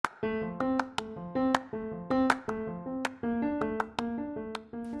God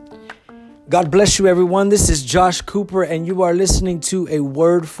bless you, everyone. This is Josh Cooper, and you are listening to A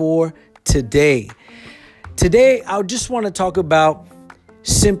Word for Today. Today, I just want to talk about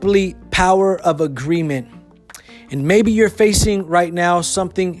simply power of agreement. And maybe you're facing right now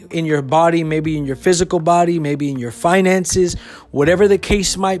something in your body, maybe in your physical body, maybe in your finances, whatever the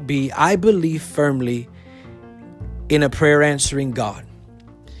case might be. I believe firmly in a prayer answering God.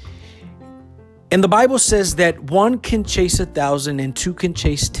 And the Bible says that one can chase 1,000 and two can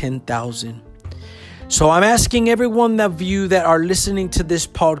chase 10,000. So I'm asking every one of you that are listening to this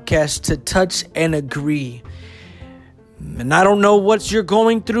podcast to touch and agree. And I don't know what you're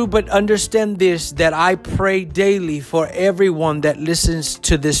going through, but understand this, that I pray daily for everyone that listens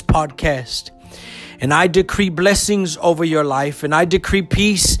to this podcast. And I decree blessings over your life, and I decree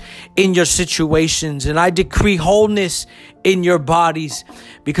peace in your situations, and I decree wholeness in your bodies,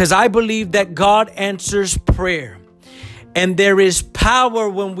 because I believe that God answers prayer. And there is power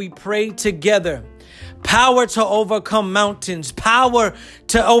when we pray together. Power to overcome mountains, power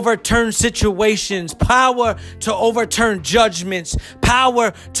to overturn situations, power to overturn judgments,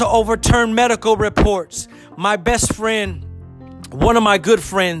 power to overturn medical reports. My best friend, one of my good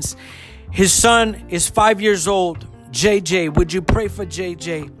friends, his son is 5 years old. JJ, would you pray for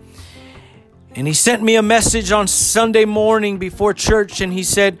JJ? And he sent me a message on Sunday morning before church, and he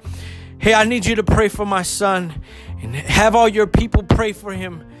said, hey, I need you to pray for my son and have all your people pray for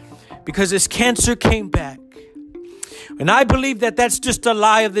him because his cancer came back. And I believe that that's just a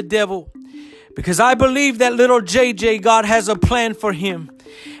lie of the devil, because I believe that little JJ, God has a plan for him.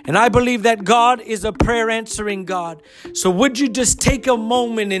 And I believe that God is a prayer answering God. So would you just take a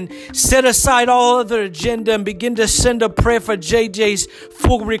moment and set aside all other agenda and begin to send a prayer for JJ's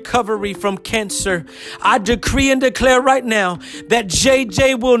full recovery from cancer. I decree and declare right now that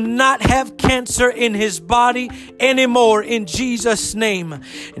JJ will not have cancer in his body anymore in Jesus' name.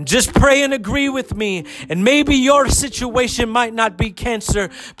 And just pray and agree with me. And maybe your situation might not be cancer,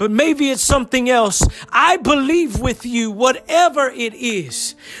 but maybe it's something else. I believe with you, whatever it is.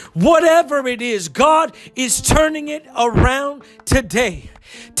 Whatever it is, God is turning it around today.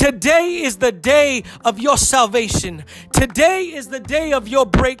 Today is the day of your salvation. Today is the day of your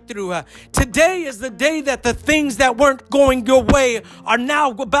breakthrough. Today is the day that the things that weren't going your way are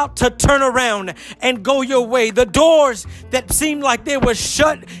now about to turn around and go your way. The doors that seemed like they were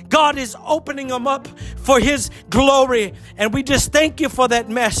shut, God is opening them up for His glory. And we just thank you for that,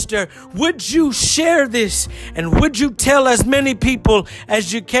 Master. Would you share this, and would you tell as many people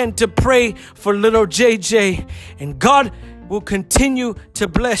as you can to pray for little JJ? And God will continue to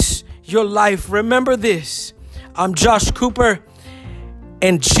bless your life. Remember this, I'm Josh Cooper,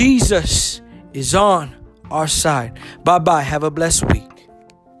 and Jesus is on our side. Bye-bye. Have a blessed week.